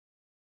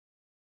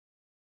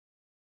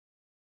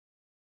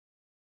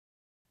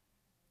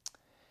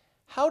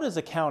How does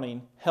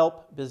accounting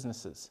help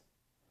businesses?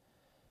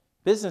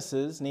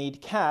 Businesses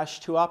need cash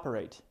to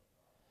operate.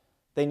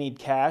 They need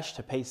cash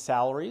to pay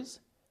salaries,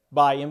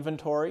 buy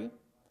inventory,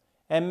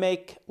 and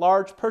make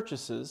large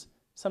purchases,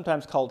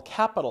 sometimes called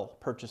capital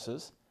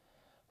purchases,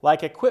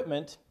 like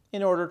equipment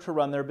in order to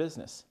run their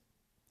business.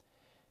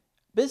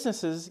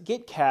 Businesses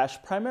get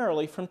cash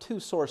primarily from two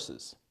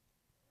sources.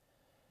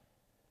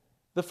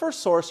 The first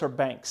source are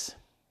banks.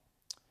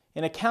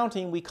 In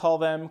accounting, we call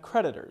them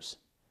creditors.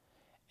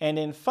 And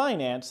in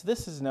finance,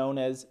 this is known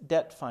as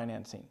debt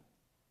financing.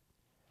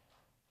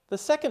 The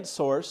second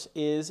source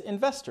is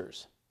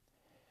investors.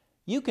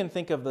 You can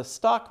think of the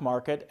stock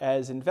market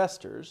as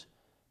investors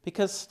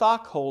because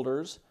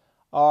stockholders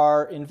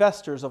are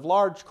investors of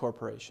large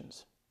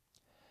corporations.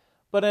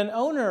 But an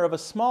owner of a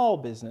small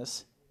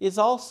business is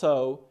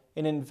also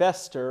an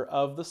investor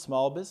of the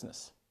small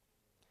business.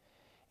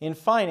 In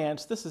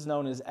finance, this is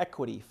known as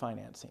equity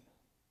financing.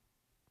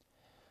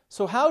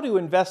 So how do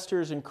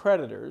investors and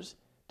creditors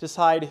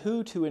decide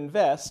who to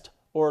invest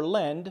or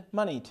lend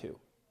money to?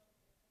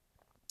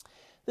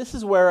 This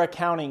is where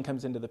accounting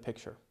comes into the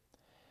picture.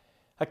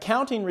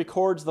 Accounting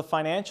records the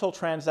financial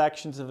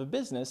transactions of a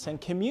business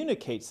and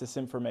communicates this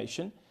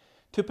information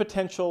to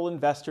potential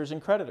investors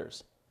and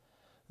creditors.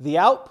 The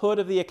output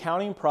of the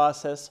accounting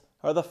process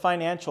are the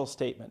financial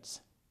statements.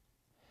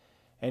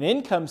 An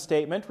income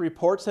statement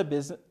reports a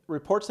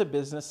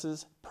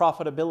business's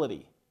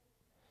profitability.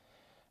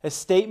 A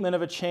statement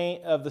of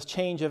the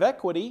change of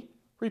equity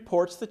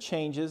reports the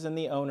changes in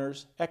the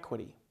owner's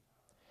equity.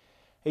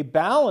 A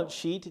balance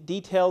sheet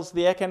details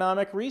the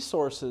economic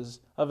resources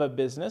of a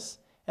business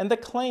and the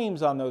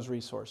claims on those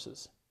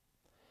resources.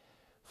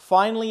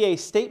 Finally, a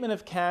statement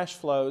of cash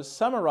flows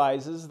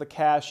summarizes the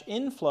cash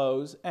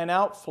inflows and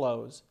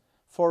outflows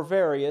for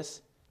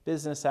various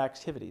business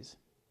activities.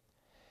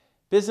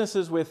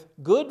 Businesses with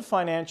good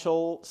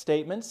financial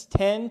statements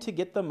tend to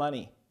get the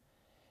money.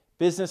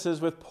 Businesses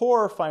with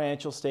poor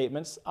financial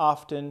statements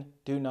often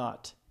do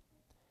not.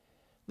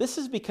 This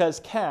is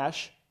because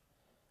cash,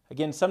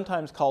 again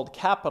sometimes called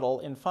capital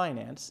in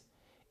finance,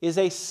 is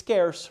a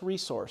scarce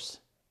resource.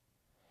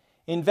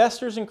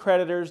 Investors and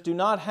creditors do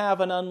not have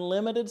an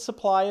unlimited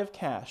supply of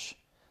cash,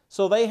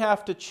 so they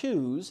have to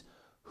choose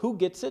who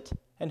gets it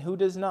and who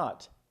does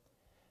not.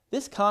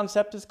 This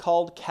concept is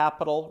called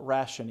capital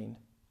rationing.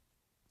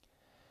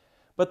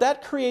 But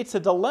that creates a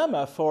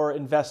dilemma for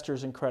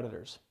investors and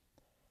creditors.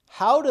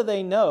 How do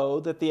they know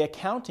that the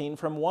accounting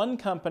from one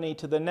company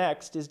to the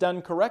next is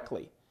done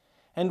correctly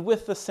and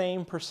with the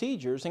same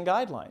procedures and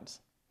guidelines?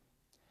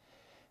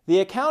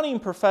 The accounting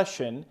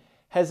profession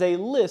has a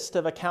list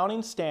of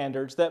accounting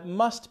standards that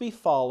must be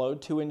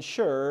followed to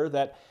ensure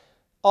that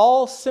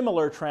all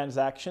similar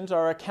transactions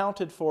are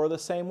accounted for the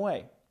same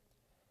way.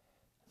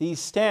 These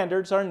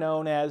standards are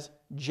known as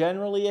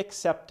generally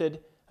accepted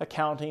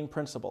accounting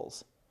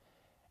principles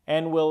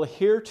and will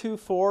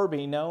heretofore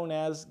be known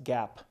as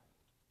GAAP.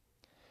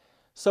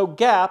 So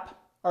GAAP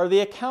are the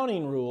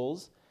accounting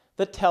rules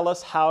that tell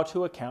us how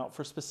to account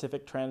for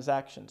specific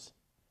transactions.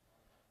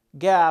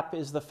 GAAP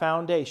is the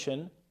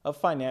foundation of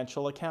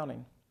financial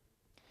accounting.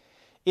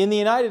 In the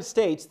United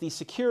States, the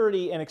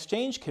Securities and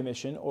Exchange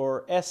Commission,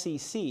 or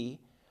SEC,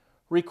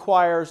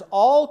 requires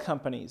all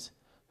companies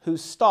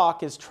whose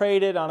stock is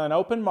traded on an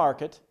open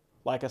market,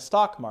 like a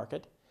stock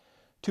market,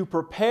 to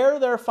prepare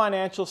their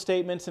financial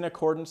statements in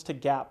accordance to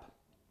GAAP.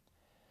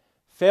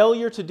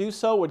 Failure to do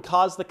so would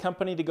cause the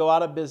company to go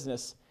out of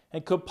business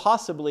and could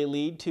possibly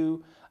lead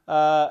to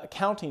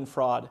accounting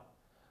fraud.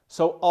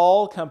 So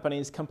all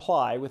companies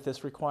comply with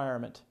this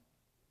requirement.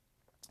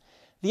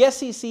 The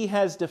SEC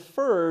has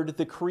deferred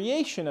the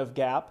creation of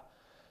GAAP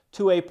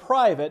to a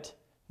private,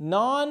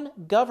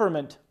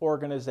 non-government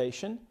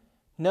organization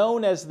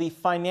known as the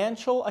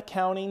Financial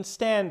Accounting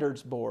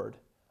Standards Board,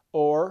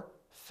 or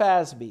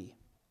FASB.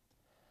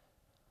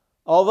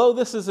 Although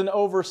this is an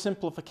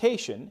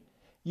oversimplification,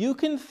 you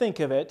can think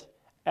of it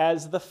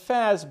as the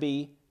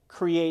FASB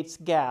creates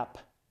GAAP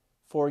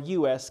for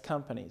U.S.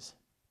 companies.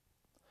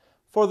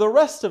 For the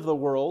rest of the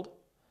world,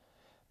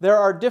 there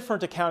are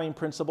different accounting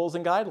principles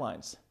and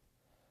guidelines.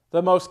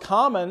 The most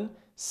common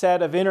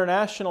set of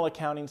international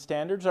accounting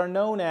standards are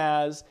known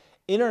as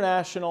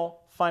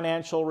International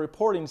Financial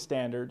Reporting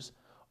Standards,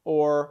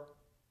 or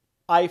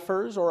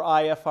IFRS or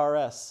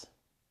IFRS.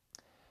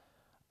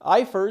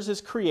 IFRS is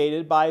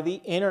created by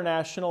the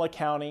International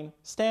Accounting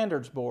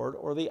Standards Board,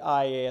 or the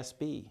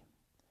IASB.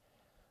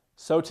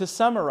 So to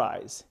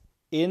summarize,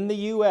 in the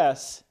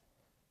U.S.,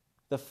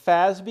 the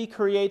FASB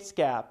creates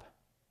GAAP,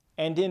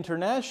 and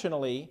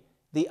internationally,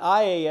 the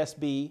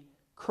IASB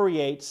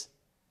creates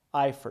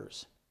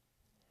IFRS.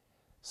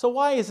 So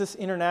why is this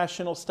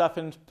international stuff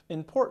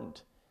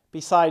important,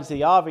 besides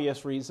the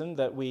obvious reason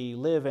that we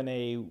live in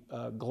a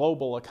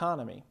global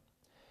economy?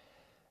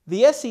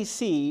 The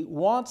SEC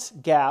wants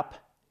GAAP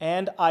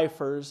and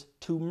IFRS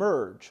to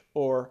merge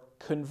or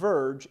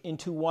converge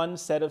into one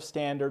set of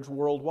standards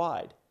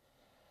worldwide.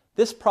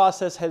 This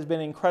process has been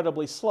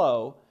incredibly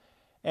slow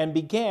and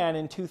began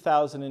in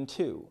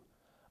 2002,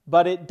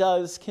 but it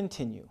does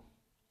continue.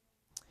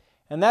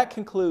 And that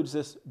concludes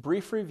this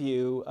brief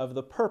review of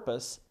the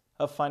purpose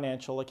of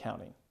financial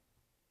accounting.